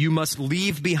life, you must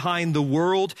leave behind the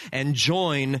world and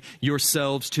join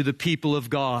yourselves to the people of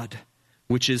God,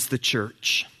 which is the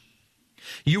church.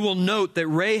 You will note that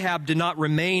Rahab did not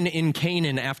remain in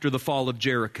Canaan after the fall of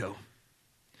Jericho.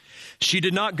 She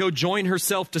did not go join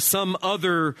herself to some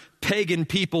other pagan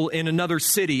people in another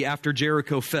city after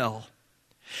Jericho fell.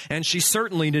 And she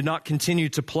certainly did not continue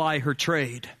to ply her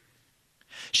trade.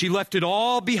 She left it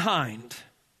all behind,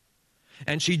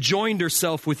 and she joined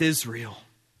herself with Israel.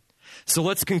 So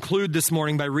let's conclude this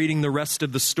morning by reading the rest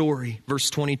of the story, verse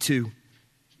 22.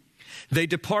 They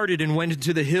departed and went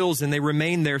into the hills, and they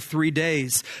remained there 3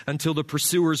 days until the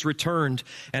pursuers returned.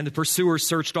 And the pursuers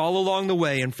searched all along the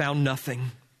way and found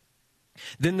nothing.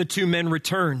 Then the two men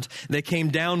returned. They came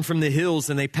down from the hills,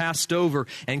 and they passed over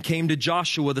and came to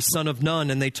Joshua the son of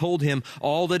Nun, and they told him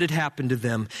all that had happened to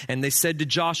them. And they said to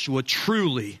Joshua,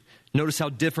 truly, notice how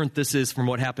different this is from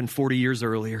what happened 40 years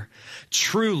earlier.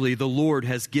 Truly, the Lord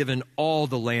has given all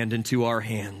the land into our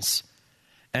hands.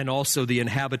 And also the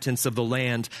inhabitants of the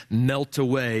land melt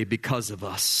away because of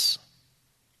us.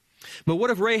 But what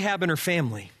of Rahab and her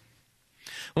family?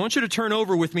 I want you to turn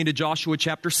over with me to Joshua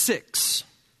chapter 6,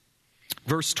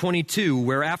 verse 22,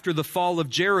 where after the fall of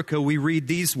Jericho, we read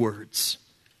these words.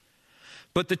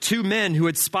 But the two men who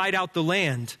had spied out the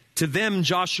land, to them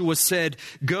Joshua said,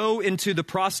 go into the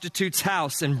prostitute's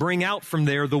house and bring out from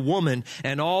there the woman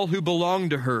and all who belong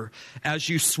to her, as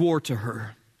you swore to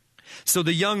her. So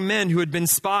the young men who had been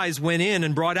spies went in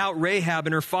and brought out Rahab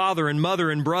and her father and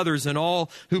mother and brothers and all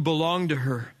who belonged to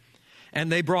her. And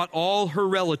they brought all her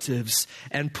relatives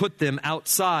and put them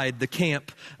outside the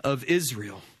camp of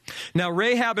Israel. Now,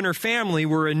 Rahab and her family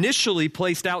were initially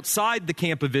placed outside the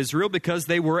camp of Israel because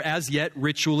they were as yet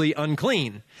ritually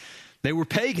unclean. They were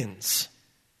pagans.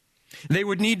 They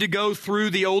would need to go through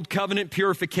the old covenant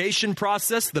purification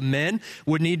process. The men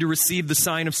would need to receive the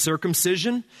sign of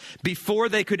circumcision before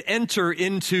they could enter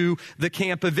into the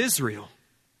camp of Israel.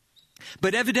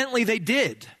 But evidently they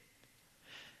did,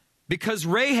 because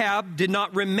Rahab did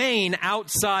not remain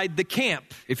outside the camp.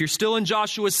 If you're still in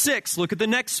Joshua 6, look at the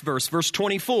next verse, verse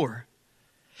 24.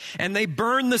 And they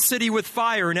burned the city with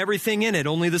fire and everything in it.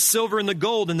 Only the silver and the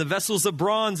gold and the vessels of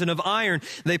bronze and of iron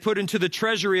they put into the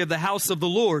treasury of the house of the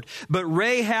Lord. But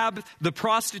Rahab, the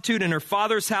prostitute, and her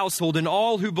father's household and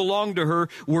all who belonged to her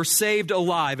were saved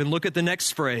alive. And look at the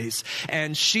next phrase.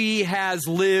 And she has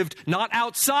lived not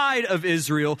outside of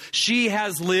Israel. She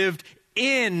has lived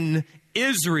in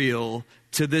Israel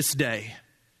to this day,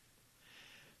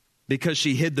 because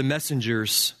she hid the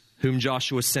messengers whom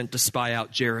Joshua sent to spy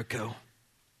out Jericho.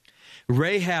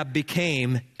 Rahab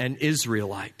became an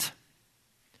Israelite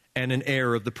and an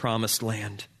heir of the promised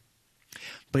land.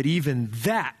 But even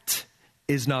that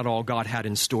is not all God had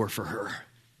in store for her.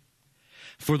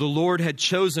 For the Lord had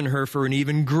chosen her for an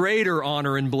even greater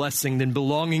honor and blessing than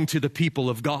belonging to the people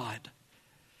of God.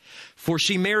 For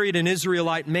she married an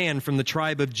Israelite man from the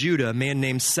tribe of Judah, a man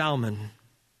named Salmon.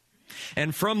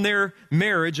 And from their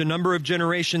marriage, a number of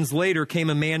generations later, came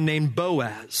a man named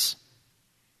Boaz,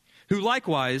 who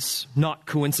likewise, not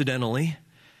coincidentally,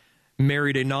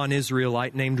 married a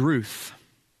non-Israelite named Ruth.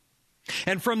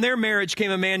 And from their marriage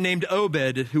came a man named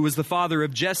Obed, who was the father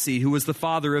of Jesse, who was the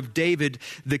father of David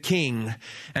the king.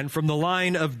 And from the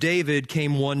line of David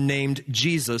came one named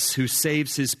Jesus, who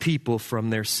saves his people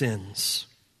from their sins.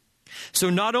 So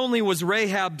not only was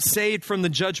Rahab saved from the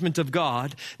judgment of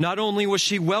God, not only was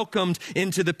she welcomed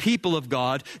into the people of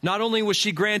God, not only was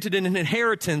she granted an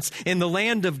inheritance in the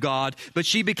land of God, but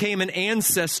she became an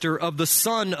ancestor of the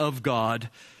Son of God,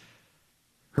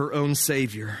 her own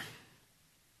Savior.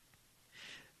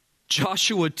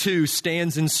 Joshua 2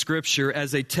 stands in Scripture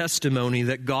as a testimony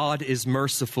that God is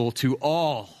merciful to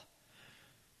all,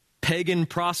 pagan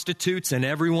prostitutes and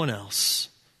everyone else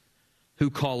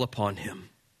who call upon him.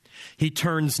 He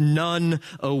turns none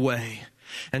away.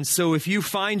 And so if you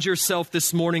find yourself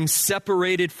this morning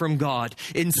separated from God,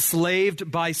 enslaved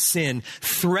by sin,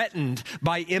 threatened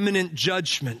by imminent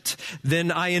judgment, then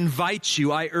I invite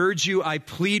you, I urge you, I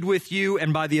plead with you,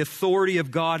 and by the authority of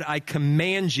God, I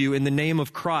command you in the name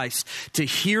of Christ to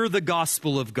hear the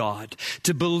gospel of God,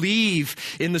 to believe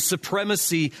in the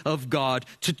supremacy of God,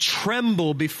 to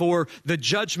tremble before the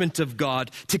judgment of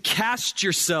God, to cast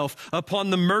yourself upon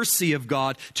the mercy of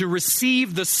God, to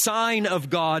receive the sign of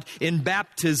God in baptism,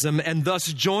 and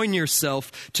thus join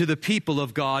yourself to the people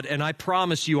of God. And I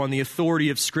promise you on the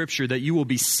authority of Scripture that you will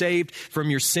be saved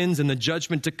from your sins and the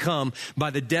judgment to come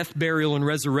by the death, burial, and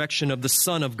resurrection of the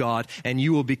Son of God, and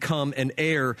you will become an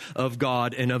heir of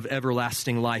God and of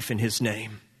everlasting life in His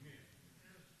name.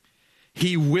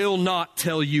 He will not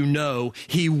tell you no.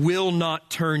 He will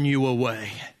not turn you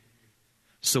away.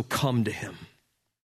 So come to Him.